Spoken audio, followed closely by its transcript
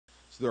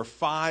So there are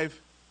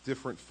 5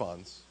 different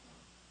funds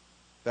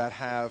that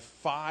have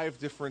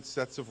 5 different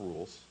sets of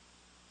rules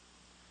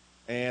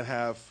and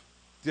have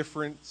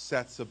different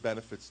sets of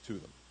benefits to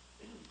them.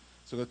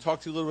 So I'm going to talk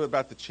to you a little bit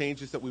about the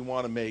changes that we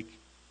want to make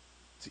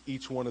to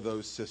each one of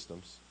those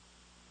systems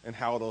and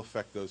how it'll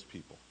affect those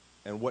people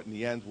and what in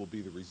the end will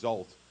be the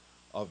result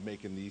of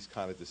making these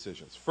kind of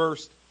decisions.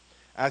 First,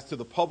 as to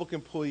the public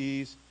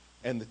employees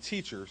and the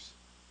teachers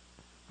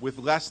with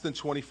less than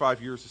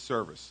 25 years of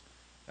service.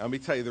 Now, let me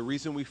tell you, the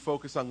reason we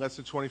focus on less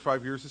than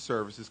 25 years of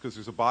service is because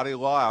there's a body of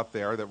law out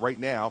there that right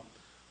now,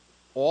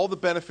 all the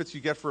benefits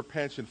you get for a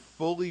pension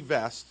fully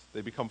vest,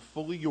 they become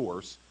fully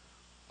yours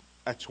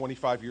at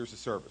 25 years of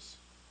service.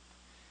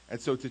 And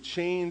so to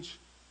change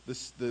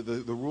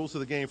the rules of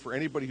the game for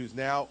anybody who's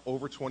now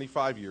over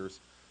 25 years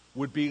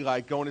would be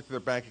like going into their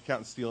bank account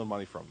and stealing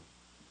money from them.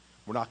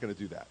 We're not going to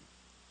do that.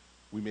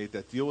 We made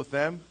that deal with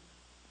them.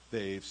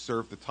 They've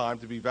served the time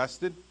to be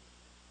vested.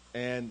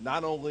 And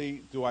not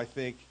only do I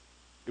think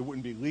it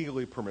wouldn't be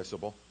legally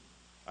permissible,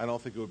 I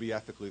don't think it would be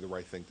ethically the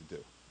right thing to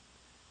do.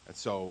 And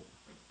so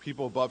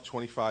people above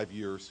 25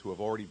 years who have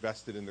already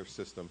vested in their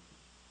system,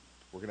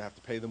 we're going to have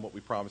to pay them what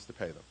we promised to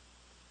pay them.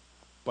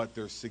 But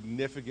there's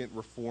significant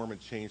reform and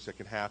change that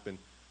can happen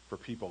for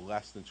people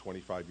less than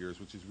 25 years,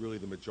 which is really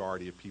the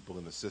majority of people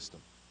in the system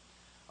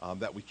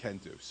that we can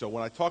do. So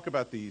when I talk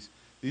about these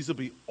will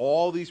be,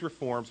 all these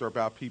reforms are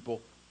about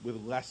people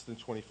with less than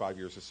 25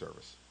 years of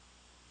service.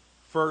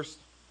 First,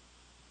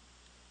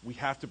 we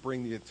have to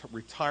bring the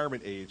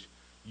retirement age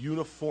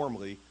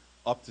uniformly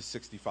up to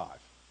 65.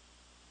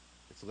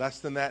 It's less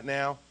than that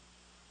now.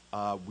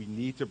 We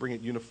need to bring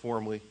it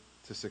uniformly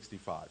to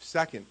 65.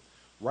 Second,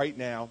 right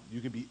now, you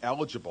can be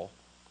eligible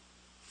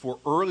for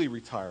early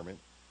retirement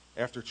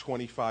after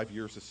 25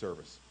 years of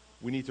service.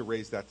 We need to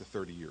raise that to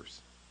 30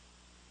 years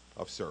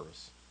of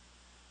service.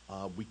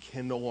 We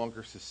can no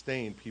longer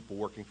sustain people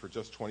working for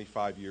just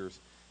 25 years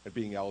and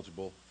being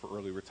eligible for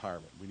early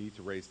retirement. We need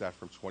to raise that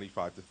from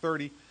 25 to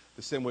 30,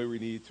 the same way we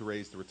need to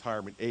raise the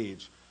retirement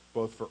age,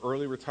 both for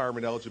early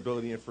retirement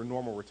eligibility and for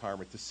normal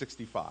retirement, to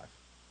 65.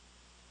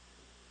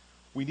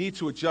 We need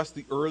to adjust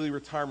the early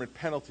retirement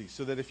penalty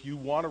so that if you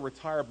want to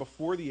retire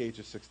before the age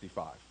of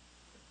 65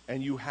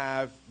 and you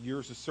have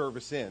years of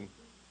service in,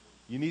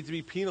 you need to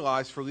be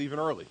penalized for leaving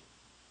early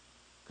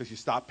because you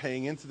stop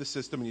paying into the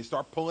system and you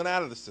start pulling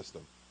out of the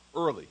system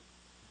early.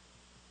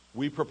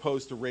 We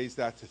propose to raise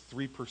that to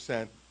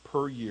 3%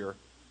 per year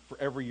for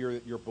every year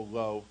that you're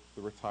below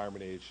the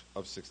retirement age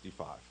of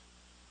 65.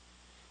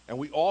 And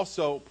we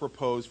also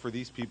propose for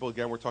these people,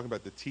 again, we're talking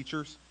about the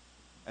teachers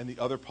and the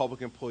other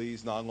public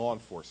employees, non-law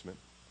enforcement,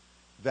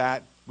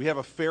 that we have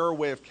a fairer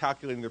way of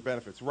calculating their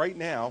benefits. Right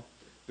now,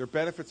 their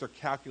benefits are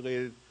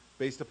calculated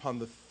based upon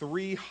the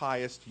 3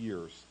 highest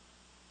years,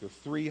 their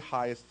 3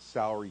 highest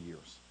salary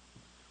years.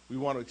 We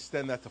want to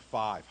extend that to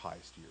 5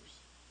 highest years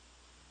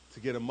to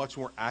get a much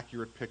more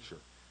accurate picture.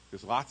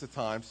 Because lots of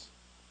times,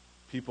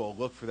 people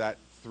look for that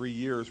 3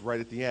 years right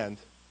at the end,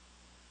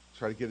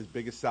 try to get as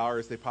big a salary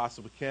as they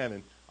possibly can,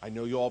 and I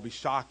know you'll all be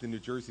shocked in New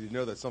Jersey to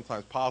know that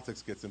sometimes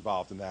politics gets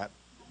involved in that.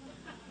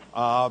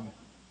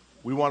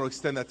 We want to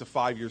extend that to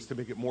 5 years to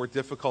make it more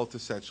difficult,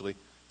 essentially,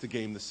 to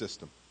game the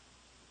system.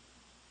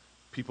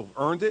 People have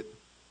earned it,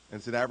 and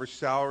it's an average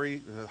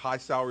salary, a high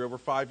salary over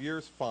 5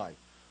 years, fine.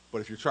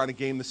 But if you're trying to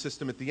game the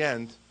system at the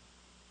end,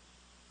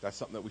 that's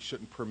something that we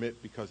shouldn't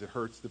permit because it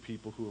hurts the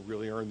people who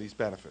really earn these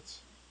benefits.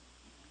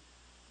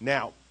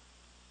 Now,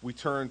 we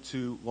turn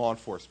to law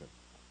enforcement,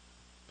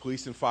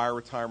 police and fire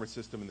retirement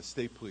system, and the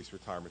state police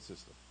retirement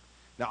system.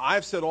 Now,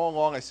 I've said all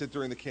along, I said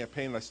during the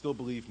campaign, and I still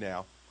believe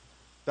now,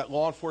 that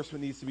law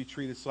enforcement needs to be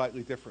treated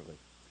slightly differently.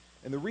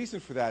 And the reason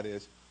for that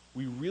is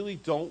we really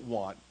don't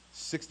want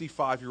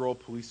 65-year-old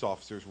police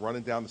officers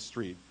running down the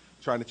street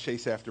trying to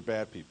chase after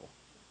bad people.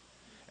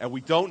 And we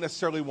don't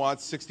necessarily want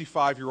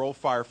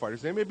 65-year-old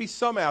firefighters. There may be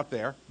some out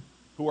there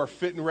who are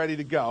fit and ready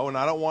to go, and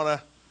I don't want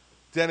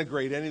to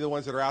denigrate any of the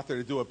ones that are out there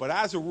to do it. But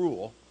as a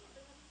rule,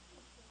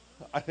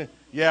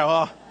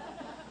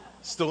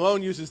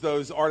 Stallone uses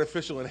those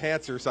artificial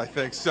enhancers, I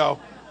think, so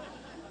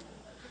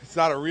it's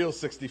not a real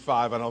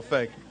 65, I don't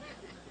think.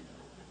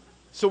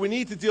 So we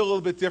need to deal a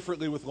little bit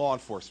differently with law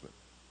enforcement.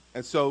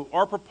 And so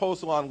our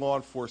proposal on law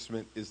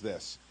enforcement is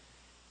this.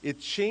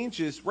 It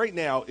changes, right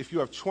now, if you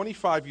have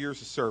 25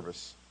 years of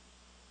service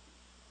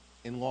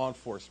in law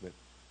enforcement,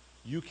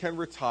 you can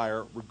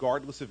retire,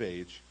 regardless of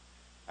age,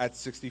 at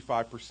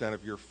 65%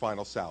 of your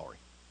final salary.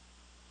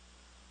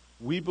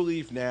 We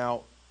believe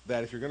now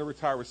that if you're going to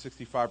retire with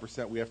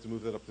 65%, we have to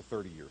move that up to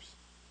 30 years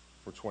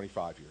for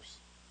 25 years.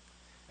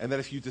 And that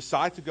if you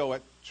decide to go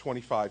at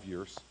 25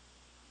 years,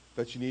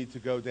 that you need to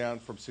go down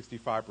from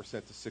 65%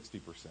 to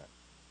 60%.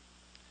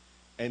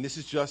 And this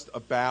is just a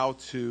bow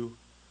to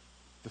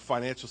the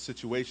financial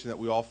situation that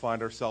we all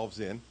find ourselves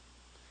in. It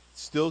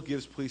still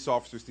gives police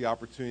officers the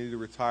opportunity to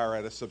retire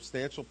at a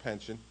substantial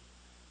pension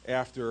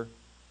after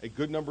a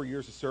good number of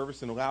years of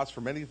service, and allows for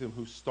many of them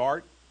who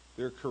start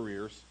their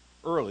careers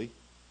early,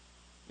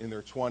 in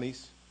their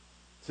 20s,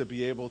 to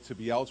be able to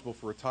be eligible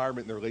for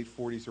retirement in their late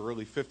 40s or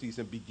early 50s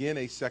and begin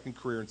a second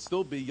career and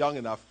still be young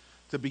enough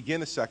to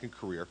begin a second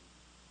career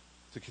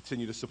to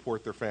continue to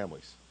support their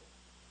families.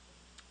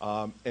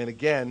 And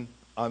again,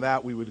 on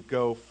that, we would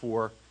go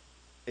for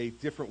a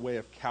different way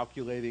of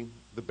calculating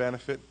the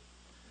benefit.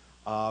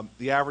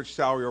 The average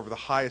salary over the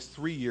highest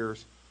 3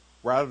 years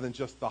rather than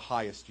just the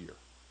highest year.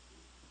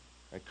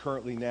 And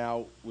currently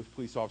now with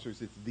police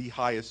officers, it's the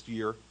highest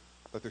year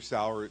that their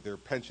salary, their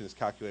pension is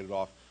calculated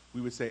off. We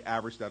would say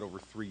average that over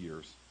 3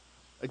 years.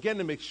 Again,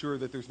 to make sure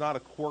that there's not a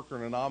quirk or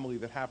an anomaly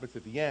that happens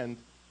at the end,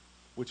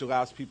 which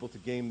allows people to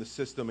game the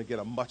system and get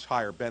a much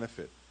higher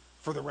benefit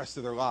for the rest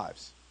of their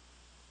lives.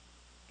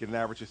 Get an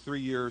average of 3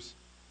 years.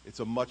 It's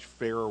a much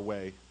fairer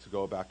way to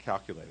go about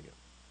calculating it.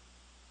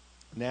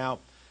 Now,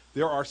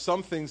 there are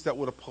some things that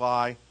would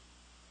apply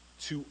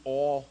to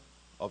all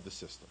of the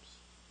systems.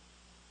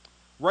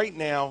 Right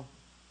now,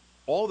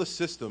 all the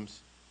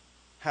systems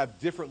have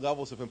different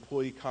levels of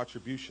employee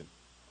contribution.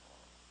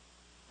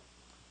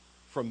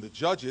 From the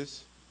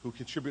judges, who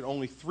contribute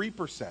only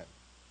 3%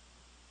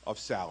 of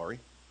salary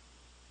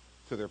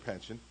to their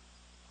pension,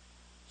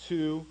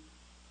 to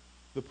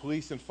the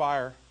police and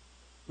fire,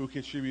 who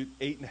contribute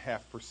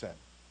 8.5%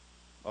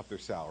 of their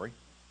salary,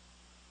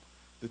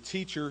 the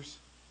teachers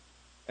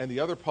and the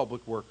other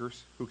public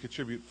workers, who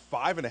contribute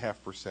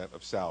 5.5%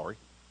 of salary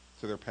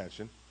to their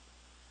pension,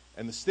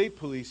 and the state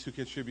police, who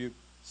contribute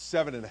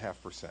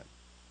 7.5%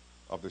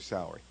 of their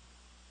salary.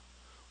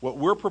 What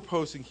we're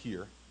proposing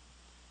here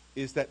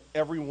is that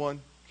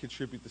everyone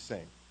contribute the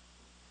same,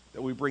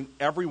 that we bring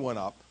everyone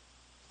up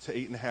to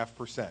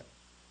 8.5%.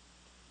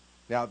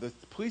 Now, the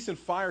police and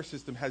fire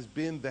system has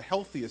been the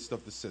healthiest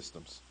of the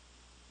systems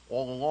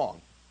all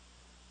along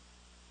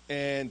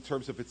in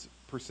terms of its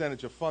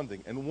percentage of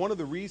funding. And one of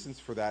the reasons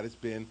for that has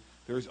been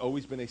there has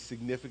always been a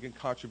significant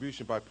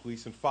contribution by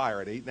police and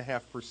fire at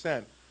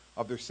 8.5%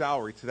 of their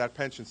salary to that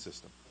pension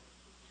system.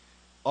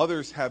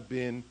 Others have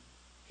been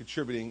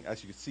contributing,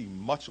 as you can see,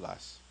 much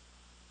less,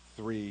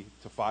 3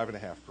 to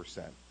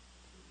 5.5%.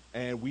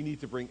 And we need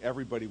to bring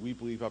everybody, we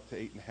believe, up to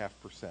 8.5%.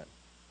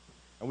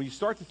 And when you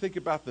start to think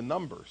about the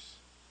numbers,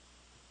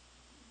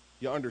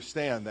 you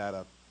understand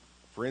that,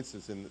 for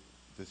instance, in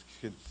this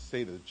could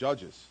say to the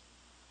judges,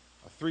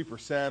 a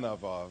 3%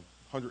 of a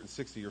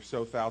 $160,000 or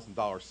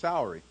so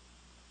salary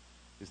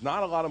is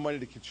not a lot of money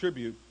to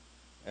contribute,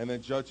 and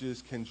then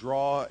judges can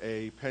draw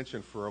a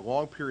pension for a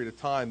long period of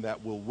time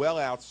that will well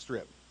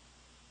outstrip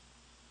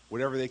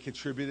whatever they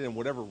contributed and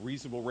whatever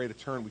reasonable rate of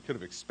return we could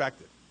have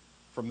expected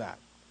from that.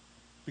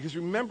 Because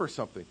remember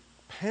something,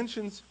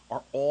 pensions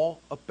are all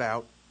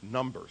about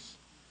numbers.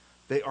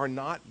 They are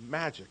not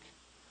magic.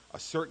 A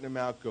certain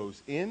amount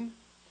goes in,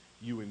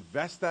 you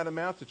invest that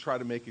amount to try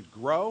to make it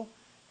grow,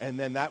 and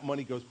then that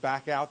money goes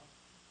back out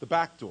the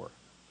back door.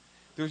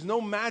 There's no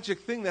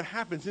magic thing that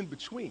happens in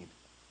between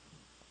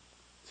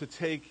to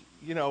take,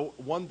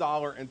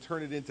 $1 and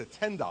turn it into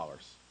 $10.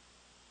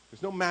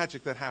 There's no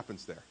magic that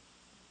happens there.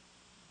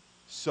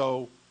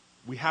 So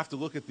we have to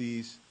look at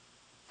these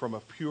from a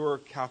pure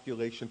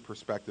calculation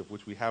perspective,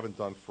 which we haven't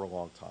done for a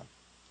long time.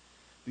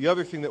 The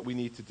other thing that we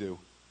need to do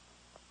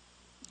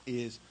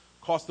is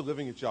cost of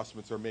living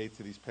adjustments are made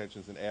to these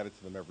pensions and added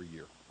to them every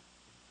year.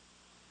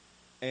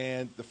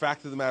 And the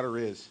fact of the matter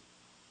is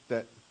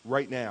that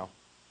right now,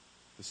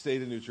 the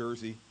state of New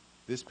Jersey,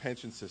 this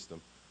pension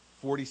system,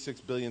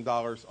 $46 billion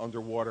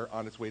underwater,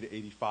 on its way to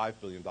 $85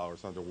 billion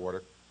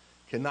underwater,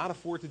 cannot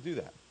afford to do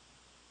that.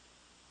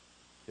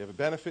 You have a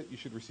benefit, you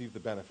should receive the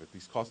benefit.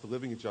 These cost of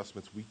living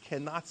adjustments, we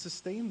cannot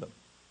sustain them.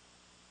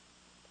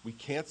 We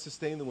can't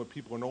sustain them when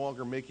people are no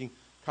longer making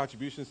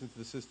contributions into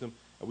the system,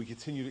 and we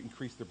continue to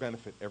increase their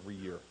benefit every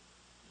year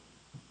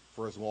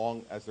for as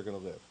long as they're going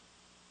to live.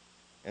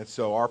 And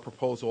so our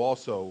proposal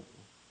also,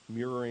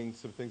 mirroring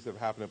some things that have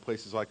happened in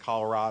places like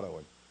Colorado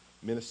and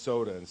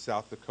Minnesota and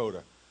South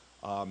Dakota,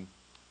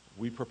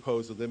 we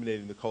propose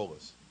eliminating the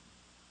COLAs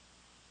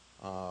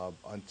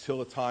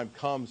until a time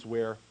comes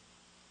where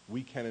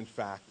we can, in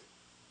fact,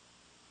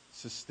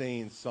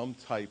 sustain some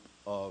type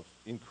of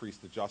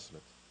increased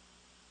adjustment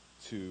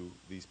to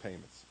these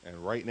payments. And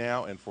right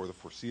now and for the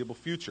foreseeable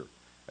future,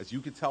 as you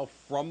can tell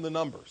from the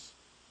numbers,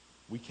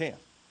 we can't.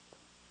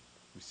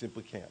 We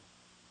simply can't.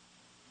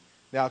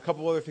 Now, a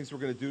couple other things we're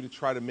going to do to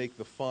try to make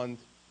the fund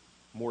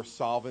more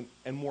solvent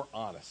and more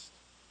honest.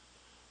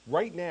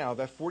 Right now,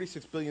 that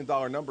 $46 billion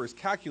number is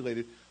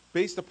calculated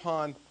based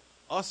upon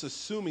us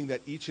assuming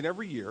that each and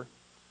every year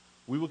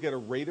we will get a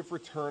rate of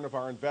return of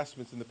our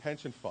investments in the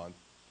pension fund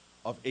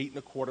of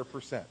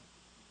 8.25%.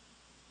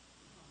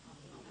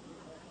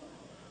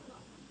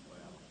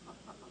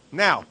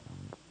 Now,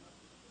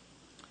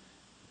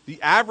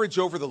 the average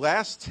over the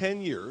last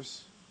 10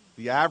 years,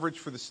 the average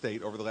for the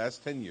state over the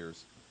last 10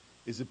 years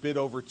is a bit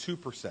over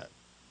 2%.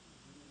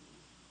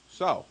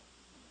 So,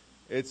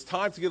 it's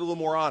time to get a little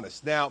more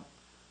honest. Now,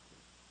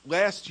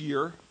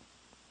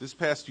 this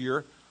past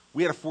year,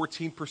 we had a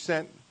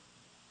 14%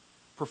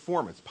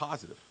 performance,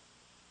 positive,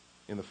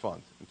 in the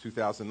fund in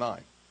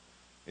 2009.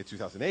 In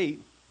 2008,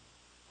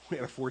 we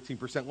had a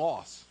 14%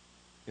 loss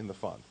in the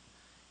fund.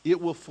 it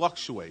will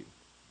fluctuate.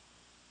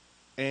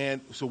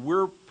 And so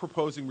we're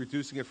proposing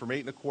reducing it from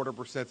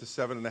 8.25% to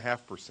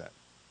 7.5%.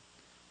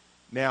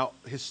 Now,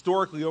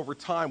 historically, over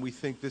time, we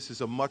think this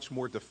is a much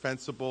more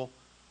defensible,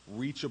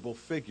 reachable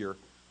figure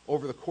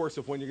over the course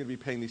of when you're going to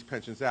be paying these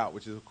pensions out,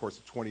 which is, of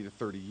course, 20 to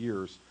 30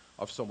 years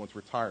of someone's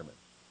retirement.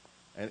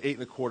 And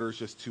 8.25% is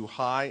just too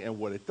high, and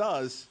what it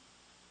does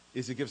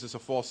is it gives us a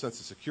false sense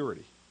of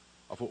security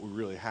of what we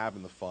really have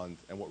in the fund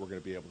and what we're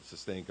going to be able to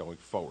sustain going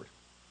forward.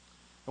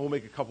 And we'll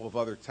make a couple of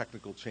other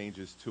technical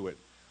changes to it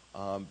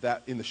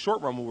that, in the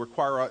short run, will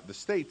require the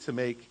state to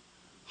make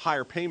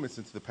higher payments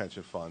into the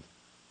pension fund,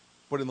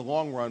 but in the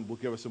long run will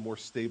give us a more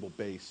stable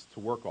base to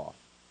work off.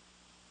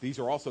 These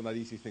are also not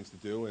easy things to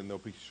do, and there'll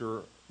be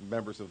sure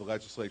members of the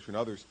legislature and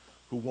others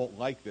who won't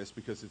like this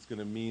because it's going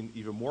to mean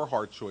even more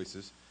hard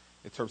choices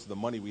in terms of the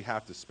money we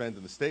have to spend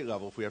in the state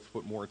level if we have to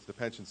put more into the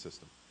pension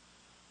system.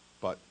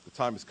 But the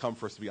time has come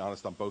for us to be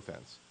honest on both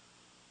ends.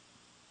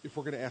 If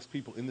we're going to ask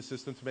people in the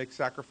system to make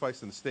sacrifice,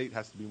 then the state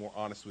has to be more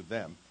honest with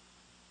them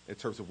in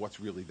terms of what's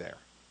really there.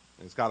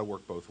 And it's got to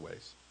work both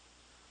ways.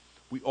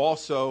 We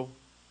also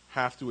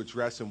have to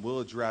address, and will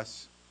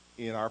address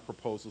in our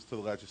proposals to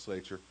the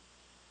legislature,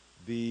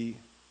 the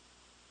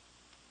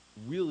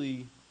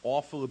really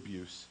awful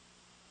abuse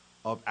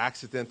of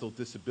accidental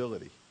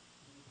disability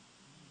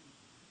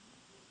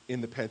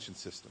in the pension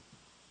system.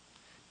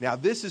 Now,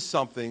 this is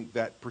something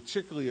that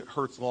particularly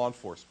hurts law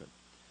enforcement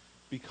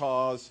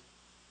because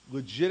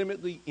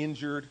legitimately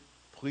injured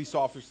police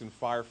officers and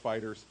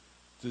firefighters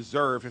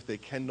deserve, if they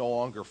can no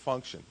longer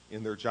function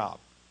in their job,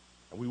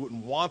 and we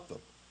wouldn't want them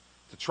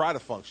to try to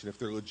function if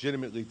they're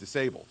legitimately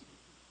disabled,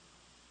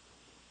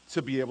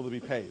 to be able to be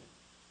paid.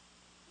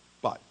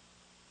 But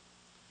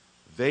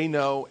they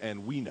know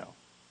and we know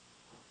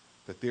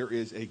that there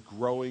is a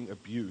growing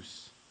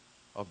abuse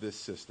of this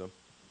system,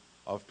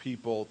 of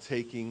people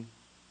taking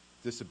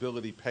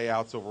disability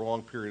payouts over a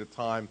long period of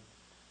time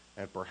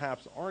and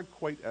perhaps aren't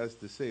quite as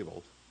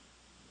disabled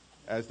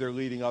as they're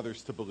leading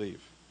others to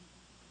believe.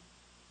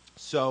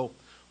 So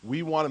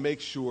we want to make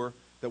sure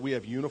that we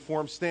have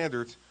uniform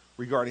standards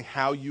regarding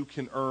how you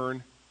can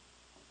earn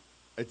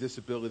a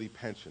disability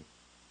pension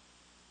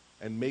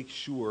and make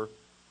sure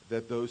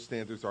that those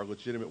standards are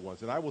legitimate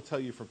ones. And I will tell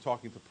you from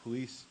talking to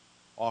police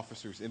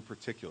officers in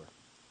particular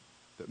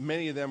that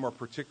many of them are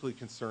particularly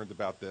concerned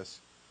about this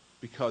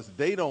because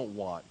they don't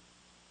want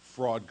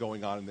fraud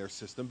going on in their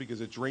system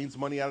because it drains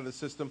money out of the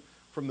system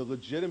from the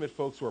legitimate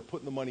folks who are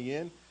putting the money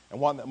in and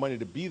want that money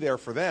to be there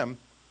for them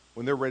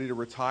when they're ready to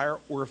retire,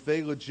 or if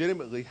they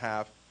legitimately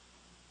have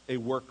a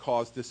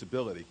work-caused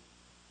disability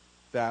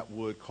that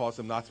would cause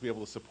them not to be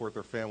able to support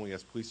their family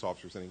as police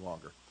officers any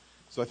longer.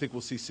 So I think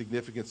we'll see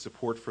significant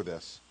support for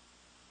this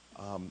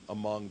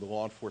among the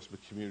law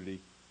enforcement community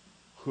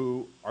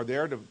who are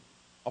there to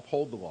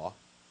uphold the law,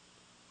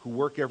 who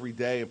work every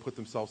day and put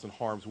themselves in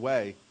harm's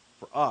way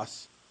for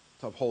us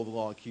to uphold the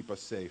law and keep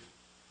us safe.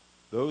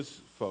 Those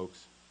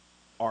folks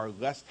are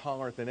less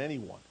tolerant than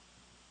anyone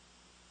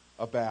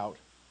about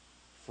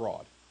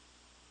fraud,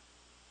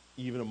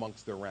 even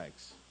amongst their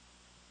ranks.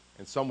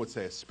 And some would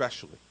say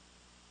especially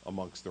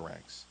amongst the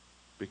ranks,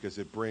 because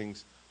it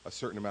brings a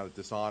certain amount of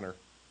dishonor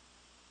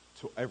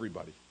to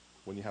everybody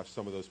when you have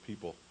some of those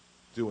people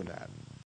doing that.